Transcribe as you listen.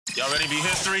Y'all ready to be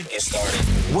history? Get started.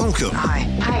 Welcome. Hi.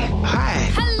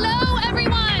 Hello,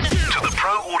 everyone. To the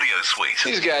Pro Audio Suite.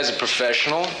 These guys are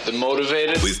professional. They're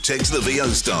motivated. With Tech to the VO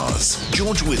stars.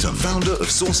 George Whittam, founder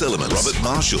of Source Elements. Robert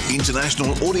Marshall,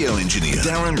 international audio engineer.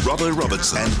 Darren Robbo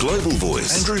Robertson. And global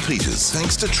voice. Andrew Peters.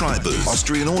 Thanks to Tribooth.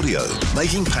 Austrian audio.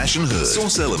 Making passion heard.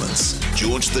 Source Elements.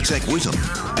 George the Tech Whittam.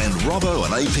 And Robbo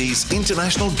and AP's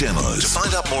international demos. To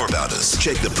find out more about us,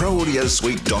 check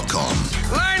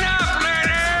theproaudiosuite.com. Line up, ladies!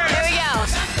 Here we go.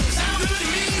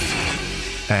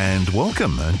 And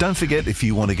welcome. And don't forget, if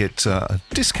you want to get a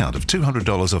discount of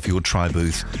 $200 off your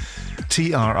Tribooth,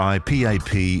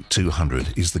 TRIPAP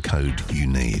 200 is the code you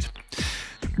need.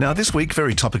 Now, this week,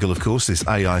 very topical, of course, this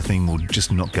AI thing will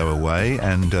just not go away.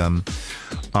 And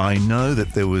I know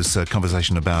that there was a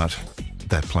conversation about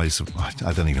that place.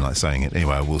 I don't even like saying it.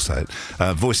 Anyway, I will say it.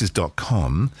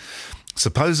 Voices.com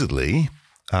supposedly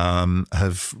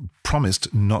have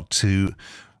promised not to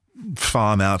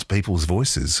farm out people's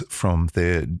voices from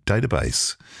their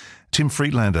database. Tim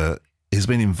Friedlander has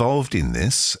been involved in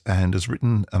this and has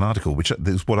written an article, which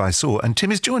is what I saw. And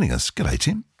Tim is joining us. G'day,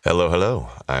 Tim. Hello.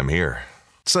 I'm here.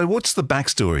 So what's the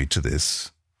backstory to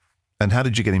this and how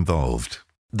did you get involved?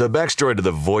 The backstory to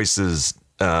the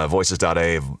voices.ai,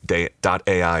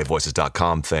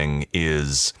 voices.com thing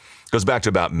goes back to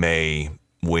about May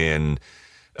when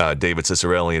David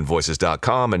Ciccarelli and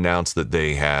Voices.com announced that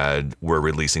they were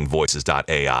releasing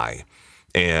Voices.ai.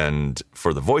 And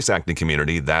for the voice acting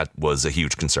community, that was a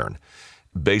huge concern.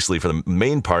 Basically, for the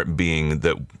main part being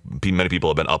that many people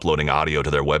have been uploading audio to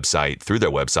their website, through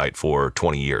their website for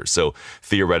 20 years. So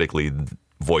theoretically,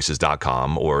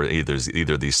 Voices.com or either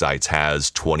of these sites has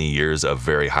 20 years of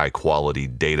very high quality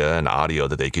data and audio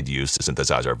that they could use to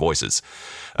synthesize our voices.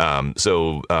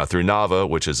 So through Nava,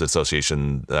 which is an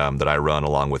association that I run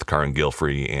along with Karin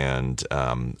Gilfrey and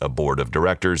a board of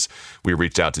directors, we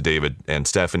reached out to David and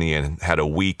Stephanie and had a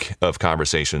week of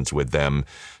conversations with them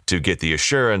to get the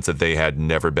assurance that they had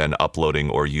never been uploading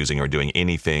or using or doing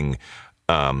anything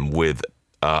with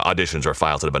auditions or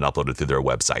files that have been uploaded through their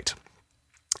website.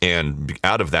 And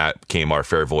out of that came our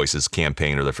Fair Voices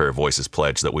campaign, or the Fair Voices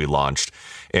pledge that we launched.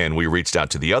 And we reached out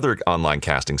to the other online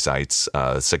casting sites,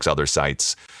 6 other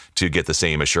sites, to get the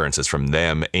same assurances from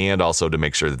them and also to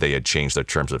make sure that they had changed their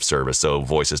terms of service. So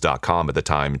Voices.com at the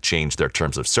time changed their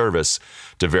terms of service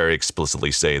to very explicitly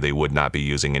say they would not be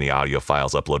using any audio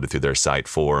files uploaded through their site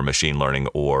for machine learning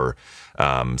or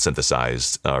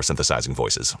synthesizing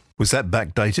voices. Was that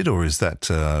backdated or is that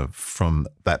from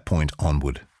that point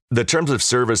onward? The terms of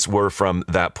service were from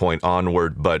that point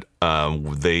onward, but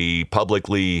they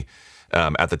publicly,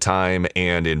 at the time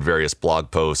and in various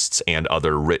blog posts and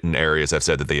other written areas, have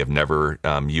said that they have never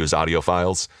used audio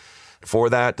files. For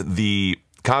that, the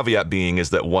caveat being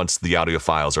is that once the audio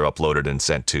files are uploaded and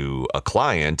sent to a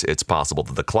client, it's possible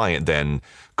that the client then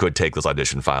could take those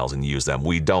audition files and use them.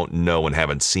 We don't know and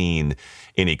haven't seen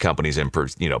any companies per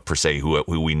se who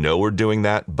we know are doing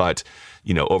that, but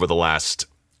over the last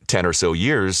 10 or so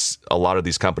years, a lot of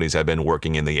these companies have been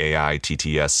working in the AI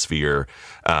TTS sphere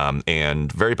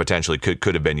and very potentially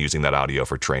could have been using that audio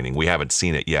for training. We haven't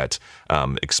seen it yet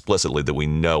explicitly that we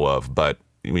know of, but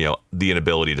the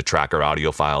inability to track our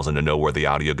audio files and to know where the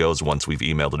audio goes once we've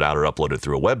emailed it out or uploaded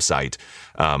through a website,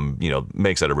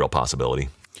 makes that a real possibility.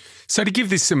 So to give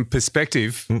this some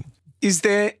perspective, is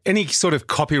there any sort of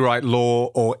copyright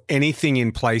law or anything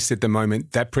in place at the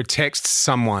moment that protects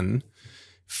someone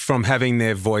from having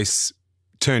their voice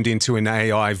turned into an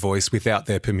AI voice without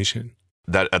their permission?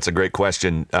 That's a great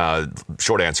question.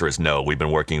 Short answer is no. We've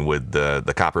been working with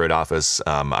the Copyright Office.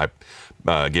 I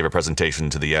gave a presentation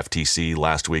to the FTC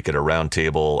last week at a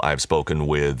roundtable. I've spoken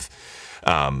with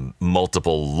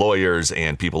multiple lawyers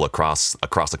and people across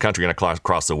the country and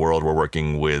across the world. We're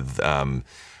working with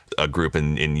a group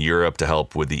in Europe to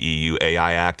help with the EU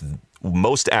AI Act.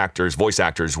 Most actors, voice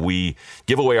actors, we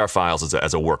give away our files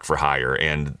as a work for hire,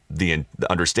 and the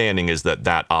understanding is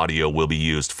that audio will be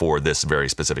used for this very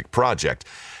specific project.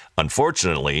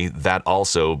 Unfortunately, that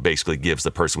also basically gives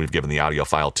the person we've given the audio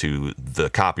file to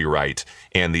the copyright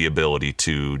and the ability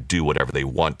to do whatever they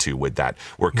want to with that.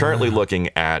 We're currently looking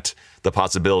at the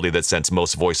possibility that since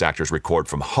most voice actors record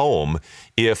from home,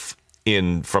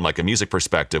 from like a music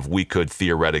perspective, we could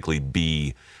theoretically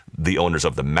be the owners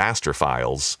of the master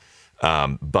files.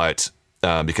 But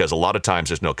because a lot of times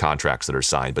there's no contracts that are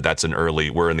signed, but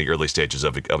we're in the early stages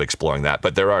of exploring that.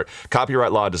 But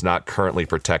copyright law does not currently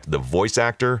protect the voice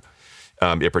actor.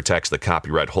 It protects the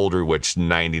copyright holder, which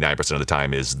 99% of the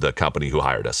time is the company who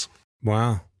hired us.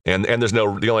 Wow. And there's the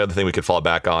only other thing we could fall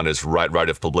back on is right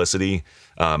of publicity,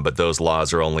 but those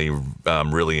laws are only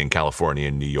really in California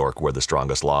and New York where the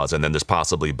strongest laws, and then there's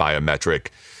possibly biometric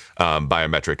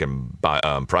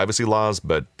and privacy laws,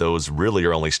 but those really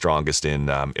are only strongest in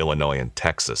Illinois and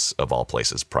Texas, of all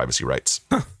places, privacy rights.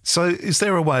 So is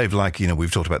there a way of, like,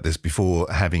 we've talked about this before,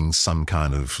 having some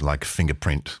kind of like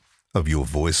fingerprint of your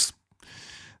voice?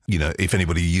 If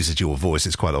anybody uses your voice,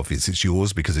 it's quite obvious it's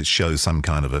yours because it shows some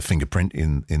kind of a fingerprint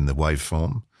in the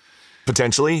waveform.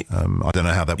 Potentially. I don't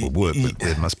know how that would work, but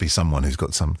there must be someone who's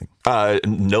got something.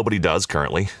 Nobody does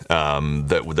currently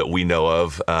that we know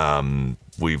of. I've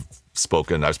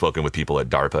spoken with people at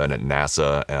DARPA and at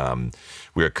NASA.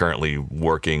 We are currently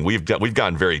working. We've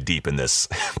gone very deep in this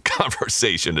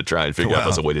conversation to try and figure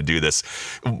out a way to do this.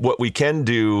 What we can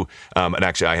do, and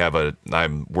actually,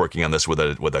 I'm working on this with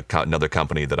another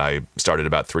company that I started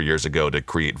about 3 years ago to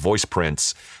create voice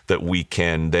prints that we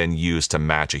can then use to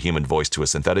match a human voice to a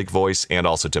synthetic voice, and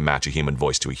also to match a human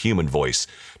voice to a human voice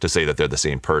to say that they're the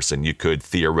same person. You could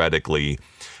theoretically,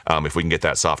 if we can get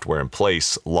that software in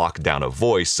place, lock down a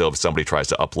voice. So if somebody tries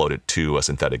to upload it to a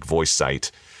synthetic voice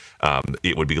site,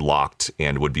 it would be locked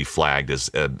and would be flagged as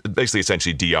basically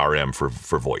essentially DRM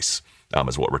for voice,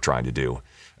 is what we're trying to do.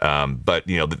 But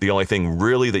the only thing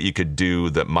really that you could do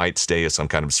that might stay is some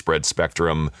kind of spread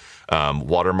spectrum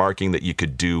watermarking that you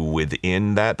could do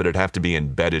within that, but it'd have to be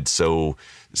embedded so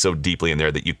deeply in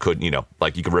there that you could,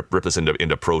 like you could rip this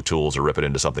into Pro Tools or rip it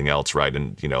into something else, right?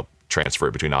 And transfer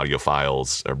it between audio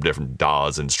files or different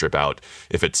DAWs and strip out.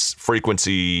 If it's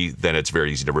frequency, then it's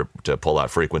very easy to pull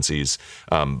out frequencies.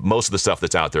 Most of the stuff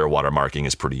that's out there, watermarking,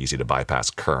 is pretty easy to bypass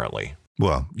currently.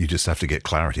 Well, you just have to get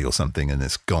clarity or something and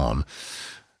it's gone.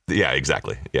 Yeah,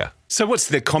 exactly. Yeah. So what's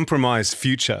the compromised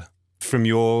future from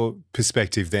your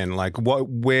perspective then? Like,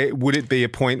 where would it be a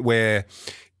point where,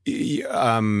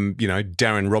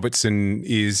 Darren Robertson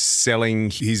is selling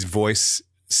his voice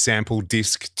sample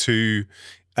disc to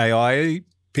AI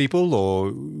people,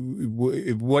 or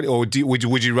what? Or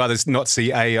would you rather not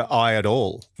see AI at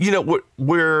all?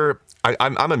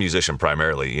 I'm a musician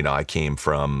primarily.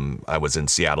 I was in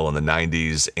Seattle in the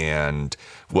 90s and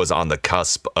was on the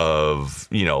cusp of,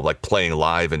 like playing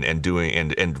live and doing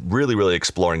and really, really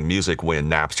exploring music when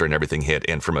Napster and everything hit.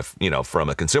 And from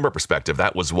a consumer perspective,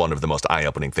 that was one of the most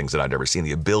eye-opening things that I'd ever seen.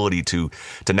 The ability to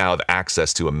now have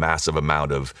access to a massive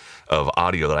amount of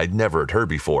audio that I'd never heard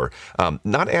before.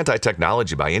 Not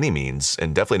anti-technology by any means,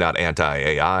 and definitely not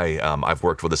anti-AI. I've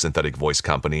worked with a synthetic voice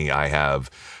company. I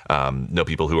have know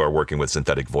people who are working with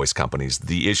synthetic voice companies.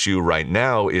 The issue right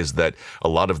now is that a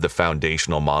lot of the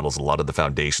foundational models, a lot of the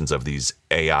foundations of these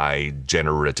AI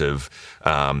generative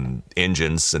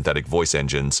engines, synthetic voice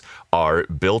engines, are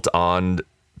built on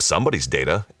somebody's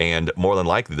data, and more than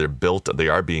likely they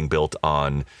are being built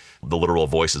on the literal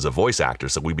voices of voice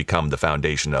actors. So we become the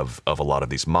foundation of a lot of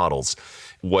these models.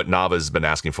 What Nava's been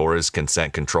asking for is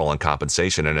consent, control, and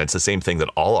compensation. And it's the same thing that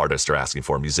all artists are asking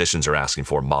for, musicians are asking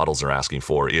for, models are asking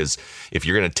for, is if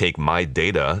you're going to take my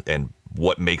data and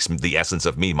what makes the essence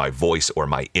of me, my voice or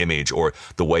my image or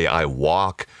the way I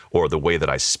walk or the way that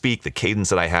I speak, the cadence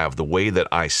that I have, the way that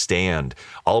I stand,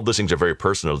 all of those things are very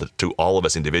personal to all of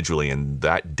us individually. And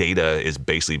that data is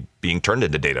basically being turned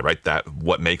into data, right? That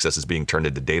what makes us is being turned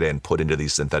into data and put into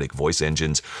these synthetic voice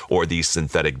engines or these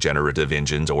synthetic generative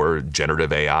engines or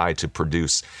generative AI to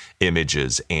produce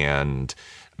images and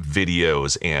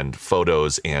videos and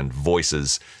photos and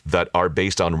voices that are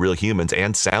based on real humans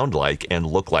and sound like and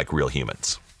look like real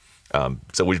humans.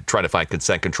 So we're trying to find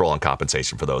consent, control, and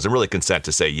compensation for those, and really consent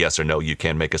to say yes or no, you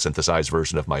can make a synthesized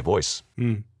version of my voice.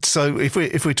 So if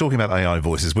we're talking about AI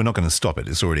voices, we're not going to stop it.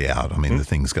 It's already out. I mean, the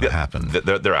thing's going to happen.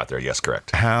 They're out there. Yes,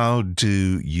 correct. How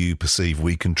do you perceive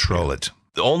we control it?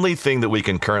 The only thing that we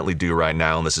can currently do right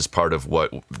now, and this is part of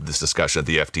what this discussion at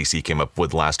the FTC came up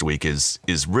with last week, is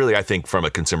really, I think, from a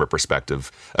consumer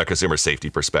perspective, a consumer safety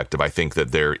perspective, I think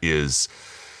that there is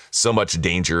so much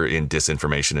danger in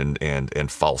disinformation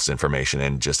and false information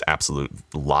and just absolute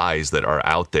lies that are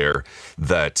out there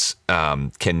that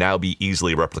can now be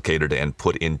easily replicated and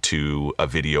put into a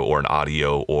video or an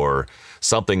audio or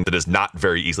something that is not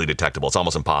very easily detectable. It's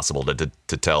almost impossible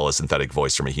to tell a synthetic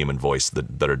voice from a human voice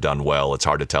that are done well. It's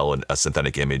hard to tell a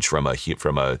synthetic image from a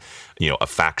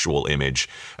factual image.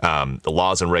 The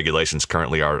laws and regulations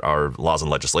currently are laws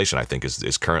and legislation, I think,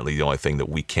 is currently the only thing that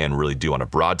we can really do on a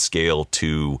broad scale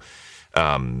to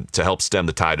help stem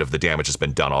the tide of the damage that's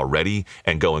been done already.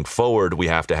 And going forward, we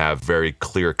have to have very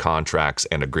clear contracts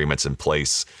and agreements in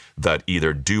place that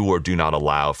either do or do not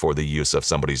allow for the use of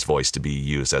somebody's voice to be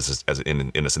used as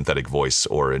in a synthetic voice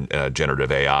or in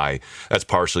generative AI. That's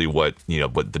partially what the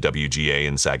WGA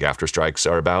and SAG-AFTRA strikes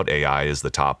are about. AI is the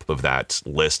top of that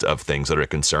list of things that are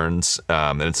concerns,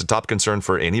 and it's a top concern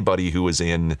for anybody who is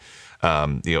in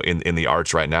the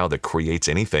arts right now that creates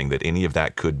anything, that any of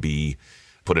that could be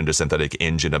put into a synthetic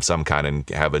engine of some kind and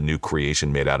have a new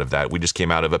creation made out of that. We just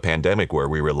came out of a pandemic where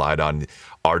we relied on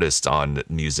artists, on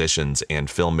musicians and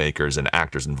filmmakers and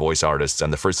actors and voice artists.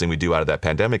 And the first thing we do out of that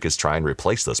pandemic is try and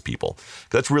replace those people.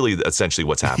 That's really essentially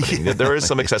what's happening. There is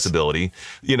some accessibility.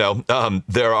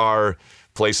 There are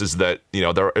places that,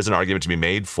 there is an argument to be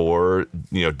made for,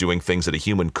 doing things that a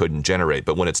human couldn't generate.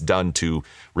 But when it's done to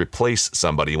replace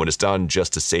somebody, when it's done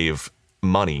just to save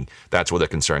money, that's where the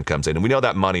concern comes in. And we know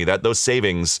that money, that those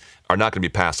savings are not going to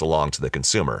be passed along to the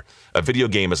consumer. A video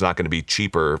game is not going to be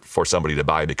cheaper for somebody to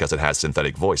buy because it has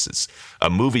synthetic voices. A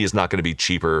movie is not going to be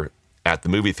cheaper at the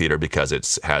movie theater because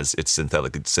it's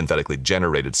synthetically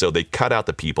generated. So they cut out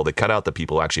the people. They cut out the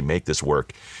people who actually make this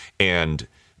work, and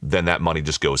then that money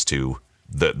just goes to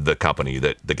the company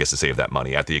that gets to save that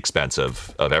money at the expense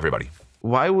of everybody.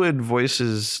 Why would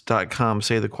voices.com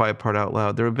say the quiet part out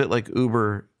loud? They're a bit like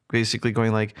Uber, basically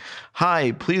going like,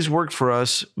 hi, please work for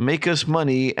us, make us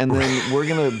money, and then we're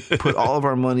going to put all of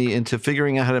our money into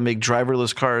figuring out how to make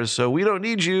driverless cars, so we don't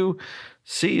need you.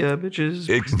 See ya, bitches.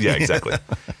 Yeah, exactly.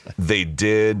 They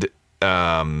did,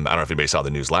 I don't know if anybody saw the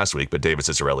news last week, but David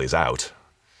Ciccarelli is out.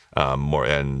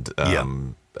 Morgan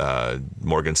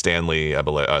Stanley,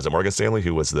 is it Morgan Stanley,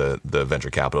 who was the venture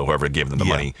capital, whoever gave them the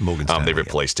money? Morgan Stanley, they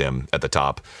replaced him at the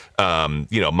top.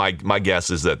 My guess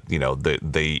is that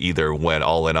they either went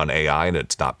all in on AI and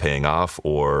it's not paying off,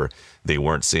 or they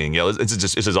weren't seeing.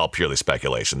 This is all purely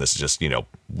speculation. This is just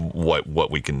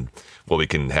what we can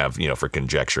have for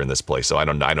conjecture in this place. So I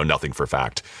know nothing for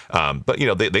fact. But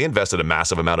they invested a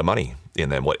massive amount of money in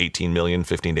them. What, $15 million,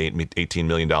 $15 to $18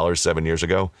 million 7 years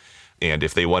ago. And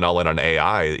if they went all in on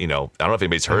AI, I don't know if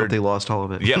anybody's heard. They lost all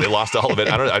of it. Yeah, they lost all of it.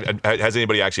 I don't know. Has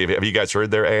anybody actually? Have you guys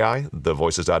heard their AI? The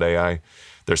voices.ai,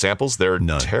 their samples? They're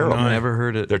terrible. No, I never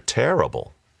heard it. They're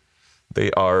terrible.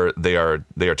 They are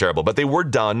terrible. But they were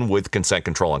done with consent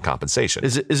control and compensation.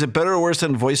 Is it better or worse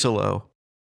than Voicelo?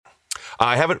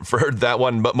 I haven't heard that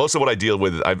one, but most of what I deal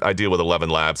with, I deal with 11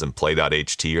 Labs and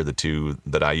Play.ht are the two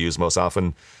that I use most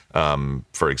often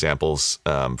for examples,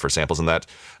 for samples and that.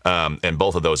 And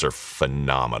both of those are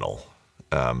phenomenal.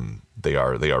 They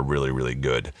are really, really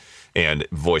good. And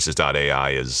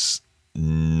Voices.ai is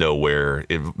nowhere.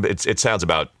 It sounds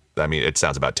about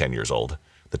 10 years old,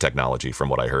 the technology, from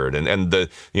what I heard. And the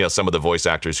some of the voice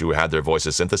actors who had their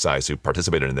voices synthesized, who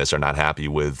participated in this, are not happy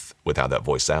with how that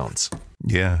voice sounds.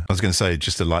 Yeah, I was going to say,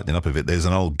 just to lighten up a bit, there's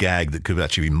an old gag that could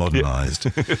actually be modernized.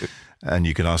 And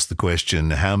you can ask the question,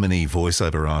 how many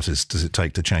voiceover artists does it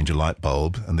take to change a light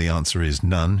bulb? And the answer is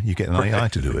none. You get an AI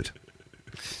to do it.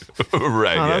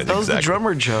 Right. Oh, yeah, that was the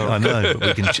drummer joke. I know, but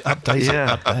we can update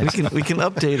it. We can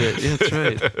update it.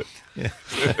 Yeah,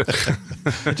 that's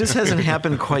right. It just hasn't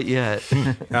happened quite yet.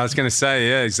 I was going to say,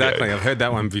 yeah, exactly. Yeah. I've heard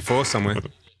that one before somewhere.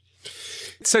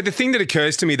 So the thing that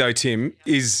occurs to me, though, Tim,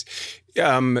 is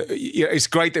it's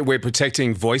great that we're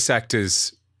protecting voice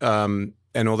actors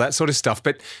and all that sort of stuff.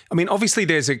 But, I mean, obviously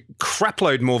there's a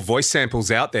crapload more voice samples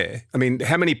out there. I mean,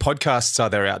 how many podcasts are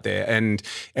there out there? And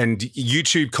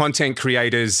YouTube content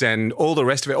creators and all the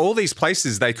rest of it, all these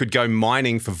places they could go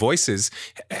mining for voices.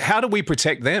 How do we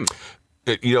protect them?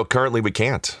 Currently we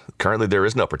can't. Currently there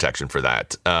is no protection for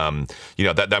that.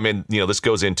 This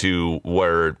goes into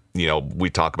where, we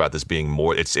talk about this being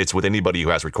more, it's with anybody who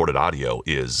has recorded audio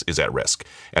is at risk.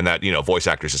 And that, voice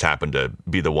actors just happen to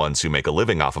be the ones who make a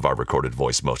living off of our recorded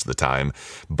voice most of the time,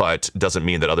 but doesn't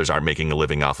mean that others aren't making a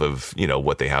living off of,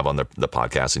 what they have on the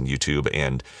podcast and YouTube.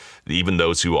 And even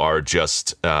those who are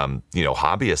just,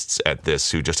 hobbyists at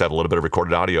this, who just have a little bit of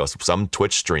recorded audio, some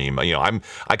Twitch stream,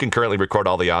 I can currently record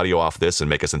all the audio off this and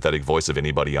make a synthetic voice of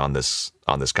anybody on this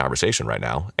conversation right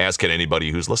now, as can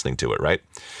anybody who's listening to it. Right.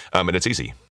 And it's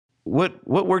easy. What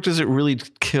work does it really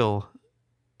kill?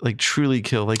 Like truly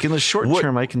kill? Like in the short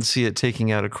term, I can see it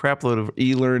taking out a crap load of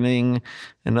e-learning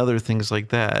and other things like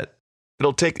that.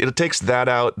 It takes that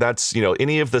out. That's,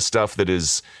 any of the stuff that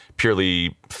is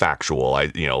purely factual. A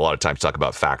lot of times talk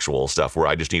about factual stuff where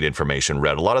I just need information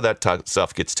read. A lot of that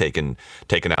stuff gets taken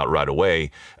out right away,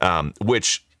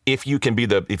 which if you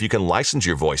can license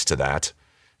your voice to that,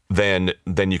 then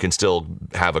you can still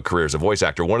have a career as a voice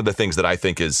actor. One of the things that I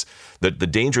think is the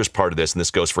dangerous part of this, and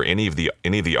this goes for any of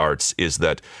the arts, is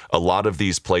that a lot of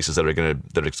these places that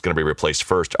it's going to be replaced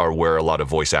first are where a lot of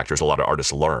voice actors, a lot of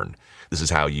artists learn. This is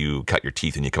how you cut your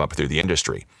teeth and you come up through the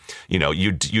industry. You know,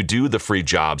 you do the free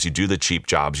jobs, you do the cheap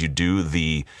jobs, you do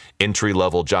the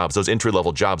entry-level jobs. Those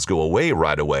entry-level jobs go away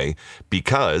right away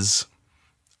because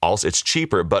also it's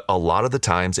cheaper, but a lot of the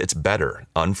times it's better.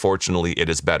 Unfortunately, it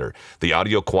is better. The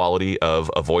audio quality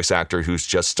of a voice actor who's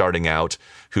just starting out,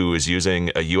 who is using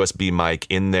a USB mic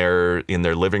in their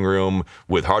living room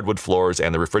with hardwood floors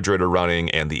and the refrigerator running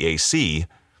and the AC,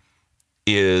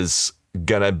 is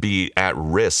gonna be at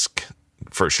risk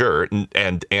for sure,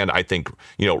 and I think,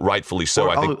 you know, rightfully so.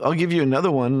 I'll give you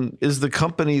another one. Is the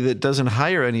company that doesn't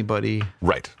hire anybody,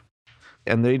 right?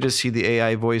 And they just see the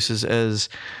AI voices as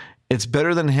it's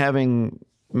better than having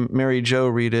Mary Jo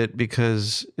read it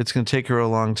because it's going to take her a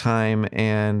long time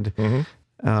and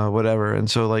whatever. And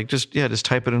so, like, just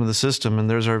type it into the system, and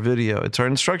there's our video. It's our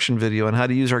instruction video on how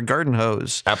to use our garden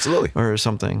hose, absolutely, or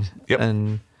something. Yep.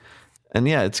 And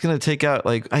yeah, it's going to take out,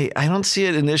 like, I don't see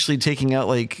it initially taking out,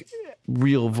 like,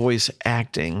 real voice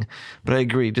acting, but I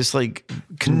agree, just like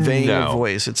conveying a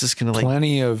voice, it's just going to, like,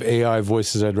 plenty of AI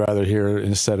voices I'd rather hear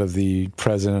instead of the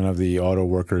president of the auto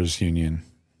workers union,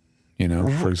 you know,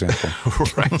 for example.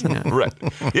 Right. Right.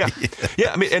 Yeah.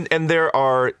 Yeah. I mean, and there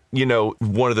are, you know,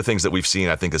 one of the things that we've seen,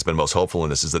 I think, has been most hopeful in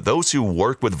this is that those who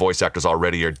work with voice actors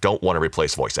already or don't want to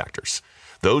replace voice actors.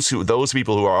 Those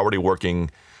people who are already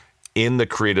working in the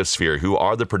creative sphere, who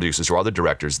are the producers, who are the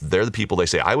directors, they're the people they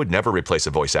say, I would never replace a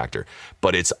voice actor.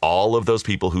 But it's all of those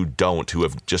people who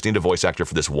have just need a voice actor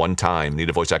for this one time, need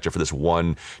a voice actor for this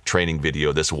one training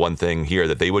video, this one thing here,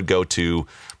 that they would go to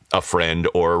a friend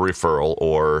or a referral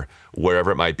or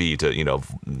wherever it might be to, you know,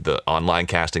 the online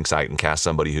casting site and cast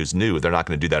somebody who's new. They're not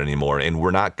going to do that anymore. And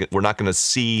we're not going to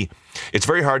see, it's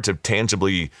very hard to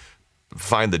tangibly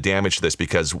find the damage to this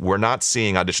because we're not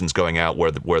seeing auditions going out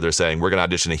where they're saying we're going to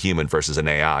audition a human versus an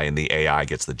AI and the AI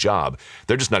gets the job.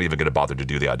 They're just not even going to bother to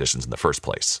do the auditions in the first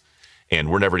place. And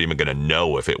we're never even going to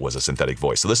know if it was a synthetic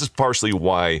voice. So this is partially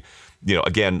why, you know,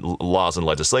 again, laws and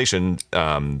legislation,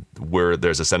 where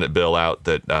there's a Senate bill out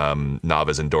that Nava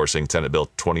is endorsing, Senate Bill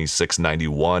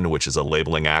 2691, which is a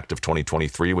labeling act of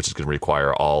 2023, which is going to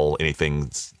require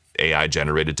anything AI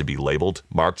generated to be labeled,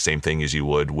 marked, same thing as you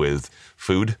would with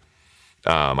food.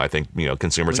 I think, you know,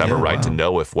 consumers have a right to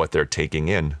know if what they're taking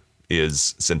in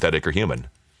is synthetic or human,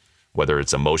 whether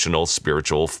it's emotional,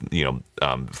 spiritual, you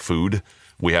know, food.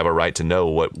 We have a right to know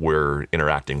what we're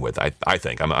interacting with. I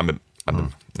think you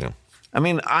know. I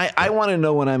mean, I want to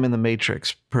know when I'm in the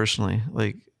Matrix personally,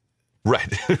 like.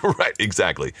 Right. Right.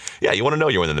 Exactly. Yeah. You want to know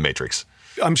you're in the Matrix.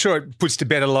 I'm sure it puts to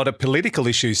bed a lot of political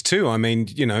issues too. I mean,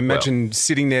 you know, imagine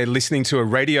sitting there listening to a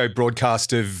radio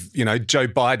broadcast of, you know, Joe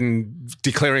Biden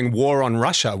declaring war on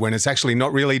Russia when it's actually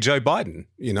not really Joe Biden.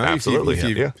 You know, absolutely.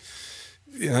 You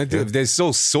know, there's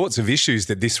all sorts of issues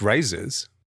that this raises.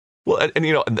 Well, and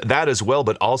you know that as well,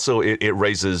 but also it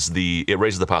raises the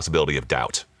possibility of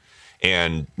doubt.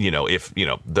 And, you know, if, you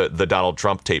know, the Donald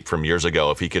Trump tape from years ago,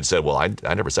 if he could say, well,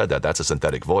 I never said that, that's a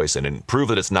synthetic voice, and prove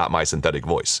that it's not my synthetic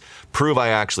voice, prove I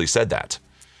actually said that,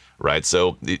 right?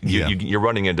 So you're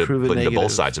running into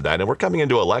both sides of that, and we're coming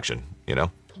into election, you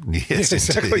know? Yes,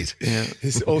 exactly. Yeah.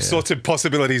 There's all sorts of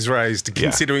possibilities raised,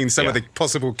 considering some of the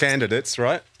possible candidates,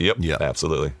 right? Yep,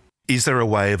 absolutely. Is there a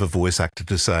way of a voice actor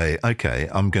to say, okay,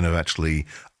 I'm going to actually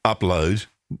upload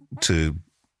to,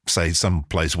 say, some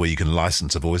place where you can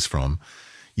license a voice from,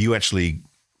 you actually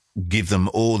give them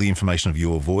all the information of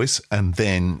your voice, and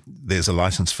then there's a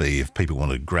license fee. If people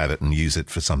want to grab it and use it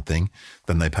for something,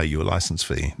 then they pay you a license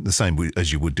fee, the same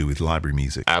as you would do with library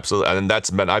music. Absolutely, and that's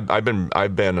been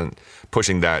I've been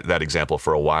pushing that example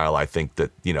for a while. I think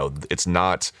that, you know, it's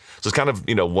not. So it's kind of,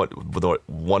 you know,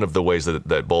 one of the ways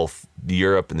that both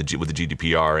Europe and with the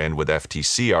GDPR and with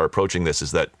FTC are approaching this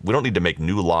is that we don't need to make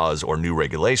new laws or new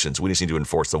regulations. We just need to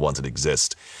enforce the ones that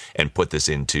exist and put this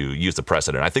use the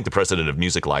precedent. I think the precedent of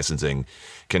music licensing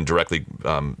can directly,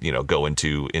 you know, go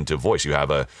into voice. You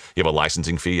have a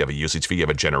licensing fee, you have a usage fee, you have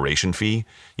a generation fee.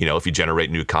 You know, if you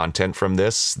generate new content from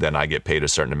this, then I get paid a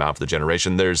certain amount for the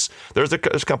generation. There's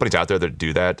companies out there that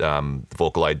do that.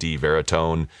 Vocal ID,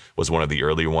 Veritone was one of the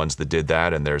earlier ones that did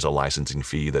that, and there's a licensing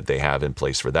fee that they have in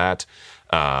place for that.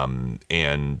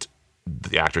 And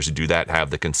the actors who do that have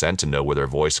the consent to know where their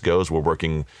voice goes. We're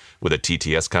working with a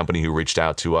TTS company who reached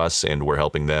out to us, and we're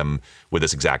helping them with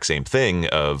this exact same thing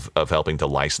of helping to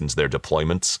license their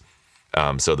deployments,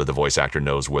 so that the voice actor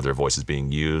knows where their voice is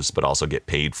being used, but also get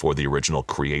paid for the original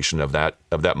creation of that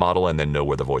model, and then know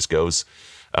where the voice goes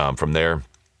from there.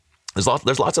 There's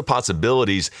lots of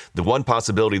possibilities. The one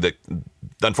possibility that,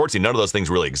 unfortunately, none of those things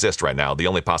really exist right now. The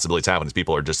only possibility that's happening is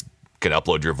people can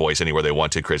upload your voice anywhere they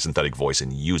want to, create a synthetic voice,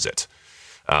 and use it.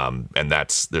 And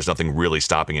there's nothing really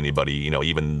stopping anybody.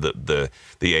 Even the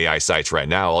AI sites right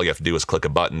now, all you have to do is click a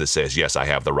button that says, yes, I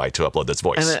have the right to upload this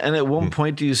voice. And at what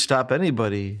point do you stop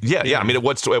anybody? Yeah. I mean, at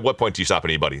what point do you stop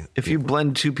anybody? If you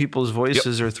blend two people's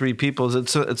voices or three people's,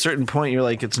 at a certain point, you're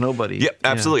like, it's nobody. Yeah,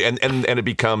 absolutely. Yeah. And it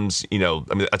becomes,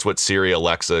 that's what Siri,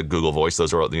 Alexa, Google Voice,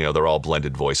 those are, they're all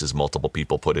blended voices, multiple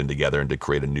people put in together and to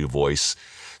create a new voice.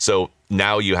 So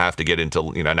now you have to get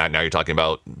into, now you're talking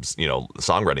about,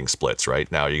 songwriting splits, right?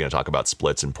 Now you're going to talk about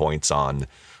splits and points on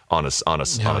a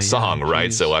song, right?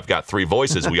 Geez. So I've got three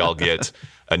voices. We all get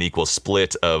an equal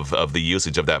split of the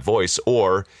usage of that voice,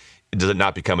 or does it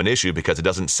not become an issue because it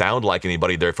doesn't sound like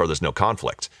anybody, therefore there's no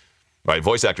conflict, right?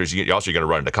 Voice actors, you're also going to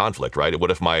run into conflict, right?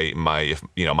 What if my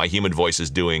human voice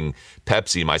is doing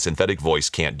Pepsi, my synthetic voice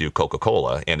can't do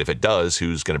Coca-Cola, and if it does,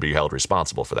 who's going to be held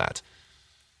responsible for that?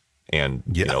 And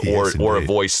or a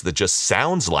voice that just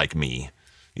sounds like me,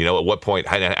 at what point?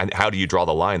 How do you draw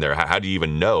the line there? How do you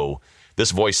even know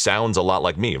this voice sounds a lot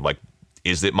like me? Like,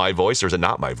 is it my voice or is it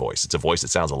not my voice? It's a voice that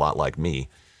sounds a lot like me.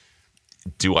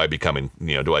 Do I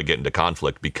get into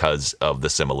conflict because of the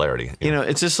similarity?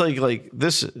 It's just like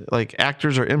this, like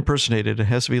actors are impersonated. It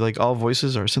has to be like all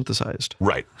voices are synthesized.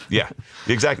 Right. Yeah.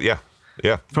 Exactly. Yeah.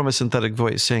 Yeah. From a synthetic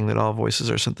voice, saying that all voices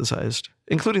are synthesized,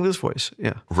 including this voice.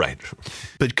 Yeah. Right.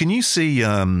 But can you see,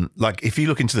 if you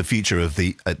look into the future of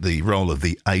the role of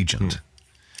the agent,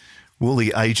 will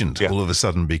the agent all of a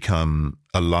sudden become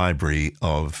a library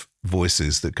of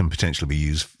voices that can potentially be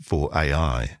used for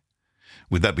AI?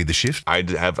 Would that be the shift? I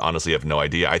honestly have no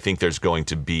idea. I think there's going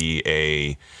to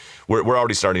be we're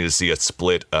already starting to see a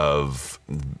split of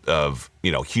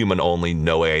human only,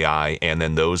 no AI, and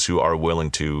then those who are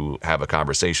willing to have a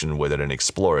conversation with it and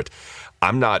explore it.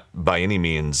 I'm not by any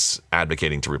means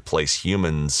advocating to replace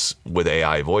humans with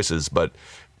AI voices, but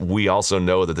we also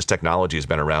know that this technology has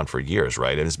been around for years,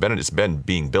 right? And it's been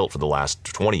being built for the last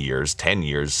 20 years, 10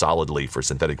 years solidly for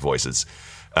synthetic voices.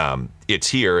 It's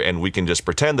here, and we can just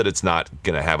pretend that it's not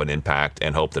going to have an impact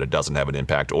and hope that it doesn't have an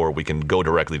impact, or we can go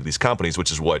directly to these companies,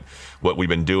 which is what we've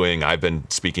been doing. I've been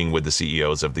speaking with the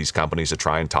CEOs of these companies to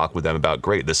try and talk with them about,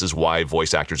 great, this is why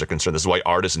voice actors are concerned. This is why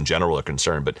artists in general are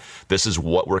concerned, but this is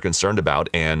what we're concerned about.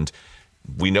 And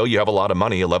we know you have a lot of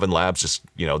money. 11 Labs just,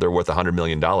 they're worth $100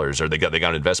 million, or they got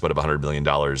an investment of $100 million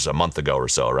a month ago or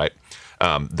so, right?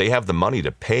 They have the money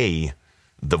to pay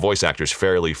the voice actors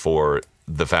fairly for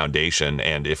the foundation,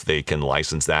 and if they can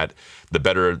license that, the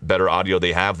better audio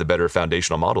they have, the better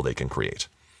foundational model they can create.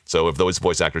 So if those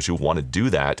voice actors who want to do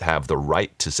that have the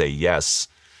right to say yes,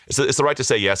 it's the right to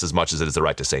say yes as much as it is the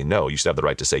right to say no. You should have the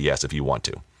right to say yes if you want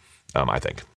to, I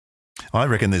think. I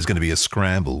reckon there's going to be a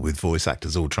scramble with voice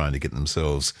actors all trying to get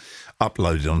themselves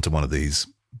uploaded onto one of these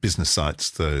business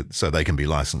sites so they can be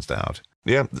licensed out.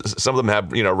 Yeah, some of them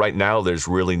have, right now there's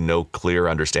really no clear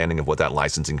understanding of what that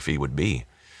licensing fee would be.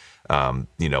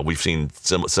 We've seen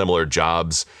similar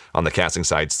jobs on the casting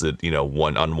sites that,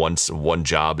 one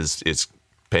job is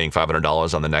paying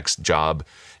 $500, on the next job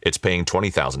it's paying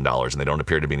 $20,000, and they don't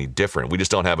appear to be any different. We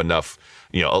just don't have enough,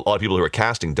 a lot of people who are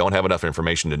casting don't have enough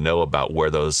information to know about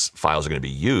where those files are going to be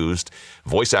used.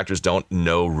 Voice actors don't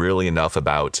know really enough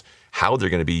about how they're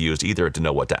going to be used either to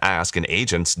know what to ask, and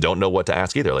agents don't know what to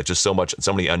ask either. Like, just so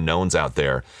many unknowns out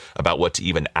there about what to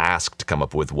even ask to come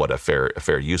up with what a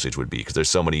fair usage would be, because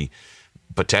there's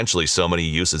potentially so many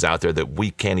uses out there that we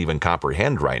can't even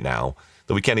comprehend right now,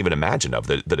 that we can't even imagine of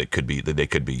that they could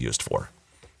be used for.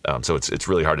 So it's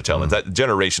really hard to tell. And that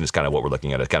generation is kind of what we're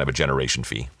looking at, kind of a generation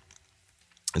fee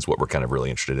is what we're kind of really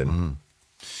interested in. Mm-hmm.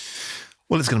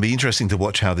 Well, it's going to be interesting to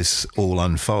watch how this all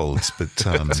unfolds. But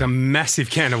it's a massive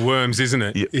can of worms, isn't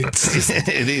it? It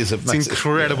is. It's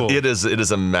incredible. Yeah. It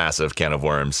is a massive can of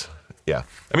worms. Yeah,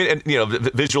 I mean, and,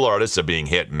 visual artists are being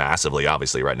hit massively.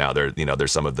 Obviously, right now they're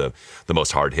some of the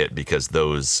most hard hit, because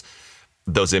those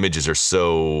images are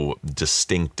so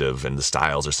distinctive and the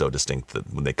styles are so distinct that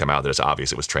when they come out, it's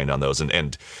obvious it was trained on those.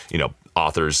 And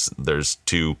authors, there's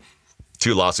two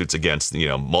lawsuits against,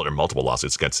 multiple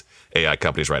lawsuits against AI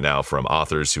companies right now from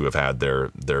authors who have had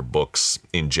their books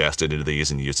ingested into these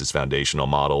and used as foundational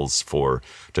models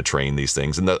to train these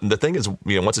things. And the thing is,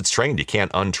 once it's trained, you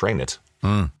can't untrain it.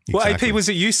 Exactly. Well, AP, was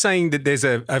it you saying that there's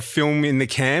a film in the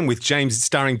can with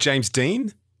starring James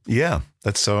Dean? Yeah,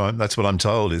 that's what I'm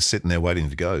told, is sitting there waiting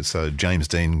to go. So James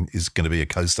Dean is going to be a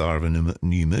co-star of a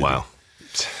new movie. Wow.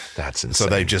 That's insane. So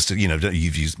they've just,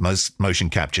 you've used motion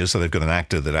capture, so they've got an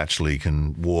actor that actually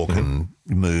can walk and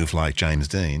move like James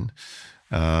Dean.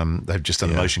 They've just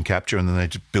done motion capture, and then they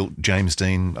just built James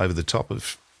Dean over the top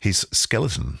of his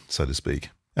skeleton, so to speak.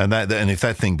 And if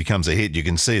that thing becomes a hit, you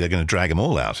can see they're going to drag them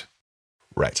all out.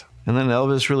 Right. And then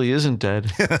Elvis really isn't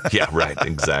dead. Yeah, right.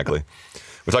 Exactly.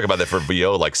 We're talking about that for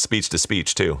VO, like speech to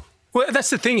speech too. Well, that's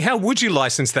the thing. How would you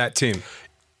license that, Tim?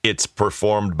 It's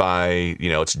performed by,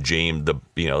 it's James,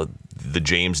 the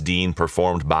James Dean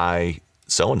performed by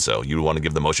so-and-so. You want to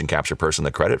give the motion capture person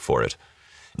the credit for it.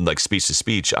 Like speech to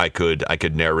speech, I could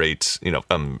narrate,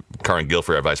 Karen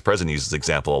Gilfer, our vice president, uses this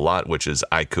example a lot, which is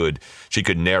she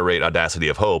could narrate Audacity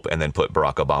of Hope and then put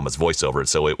Barack Obama's voice over it.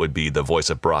 So it would be the voice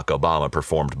of Barack Obama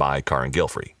performed by Karen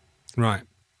Gilfer. Right.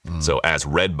 So as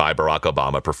read by Barack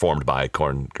Obama, performed by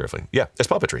Karen Gilfer. Yeah, it's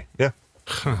puppetry. Yeah.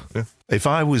 Huh. Yeah. If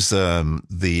I was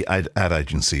the ad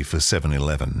agency for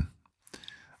 7-Eleven,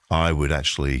 I would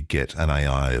actually get an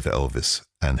AI of Elvis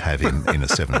and have him in a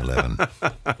 7-Eleven.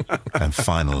 And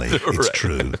finally, it's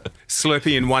true.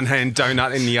 Slurpee in one hand,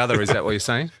 donut in the other. Is that what you're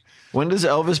saying? When does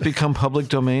Elvis become public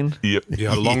domain? Yep.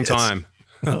 Yeah, a long time.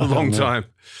 A long time.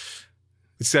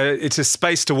 It's a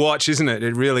space to watch, isn't it?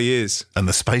 It really is. And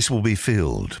the space will be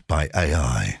filled by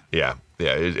AI. Yeah.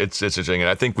 Yeah. It's interesting. And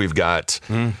I think we've got...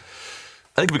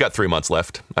 I think we've got 3 months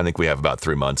left. I think we have about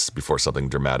 3 months before something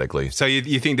dramatically. So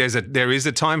you think there is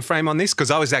a time frame on this?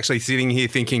 Because I was actually sitting here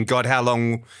thinking, God, how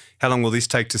long will this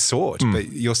take to sort?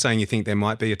 But you're saying you think there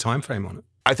might be a time frame on it.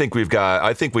 I think we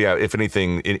have, if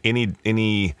anything,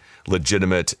 any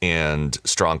legitimate and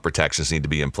strong protections need to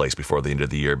be in place before the end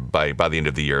of the year. By the end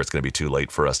of the year, it's going to be too late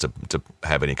for us to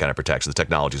have any kind of protection. The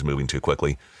technology is moving too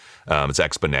quickly. It's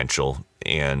exponential,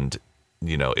 and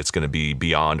it's going to be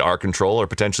beyond our control, or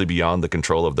potentially beyond the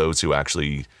control of those who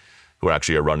actually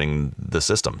are running the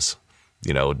systems.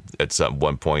 At some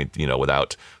one point,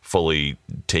 without fully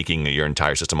taking your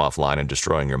entire system offline and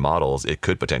destroying your models, it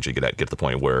could potentially get to the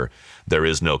point where there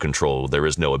is no control, there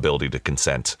is no ability to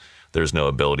consent, there's no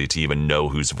ability to even know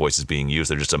whose voice is being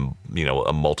used. There's just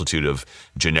a multitude of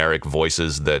generic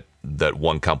voices that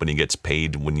one company gets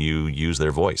paid when you use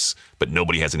their voice, but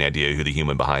nobody has any idea who the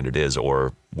human behind it is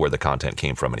or where the content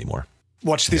came from anymore.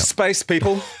 Watch this space,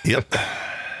 people. Yep.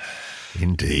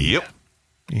 Indeed. Yep.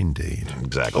 Indeed.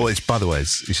 Exactly. Oh, by the way,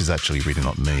 this is actually really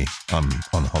not me. I'm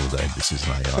on holiday. This is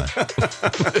an AI.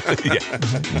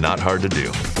 Yeah. Not hard to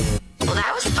do. Well,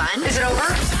 that was fun. Is it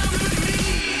over?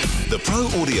 The Pro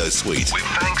Audio Suite, with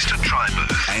thanks to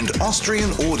Tribooth and Austrian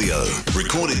Audio.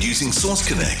 Recorded using Source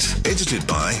Connect. Edited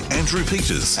by Andrew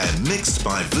Peters and mixed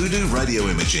by Voodoo Radio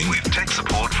Imaging, with tech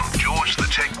support from George the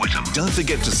Tech Whittam. Don't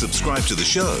forget to subscribe to the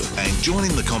show and join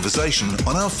in the conversation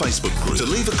on our Facebook group. To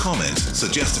leave a comment,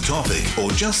 suggest a topic,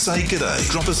 or just say g'day,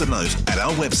 drop us a note at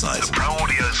our website,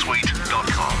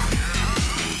 theproaudiosuite.com.